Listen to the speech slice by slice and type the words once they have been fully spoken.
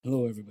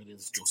Hello, everybody.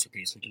 This is Joseph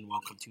Paisley, and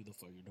welcome to the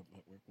FiredUp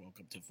Network.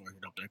 Welcome to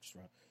FiredUp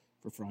Extra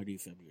for Friday,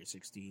 February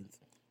 16th.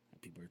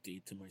 Happy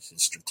birthday to my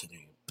sister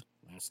today.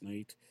 Last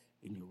night,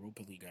 in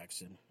Europa League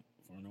action,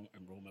 Forno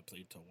and Roma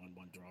played to a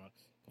 1-1 draw.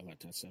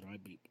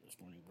 Galatasaray beat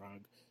Sporting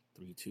Prague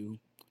 3-2.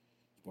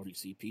 Sporting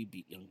CP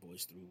beat Young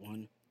Boys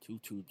 3-1.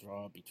 2-2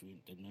 draw between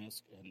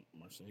Donetsk and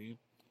Marseille.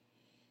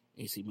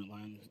 AC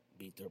Milan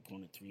beat their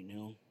opponent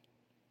 3-0.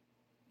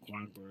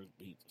 Quarenberg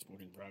beat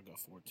Sporting Braga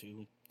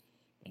 4-2.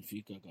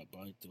 Benfica got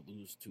by to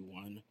lose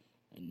 2-1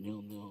 and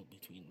 0-0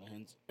 between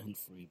Lens and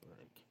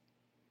Freiburg.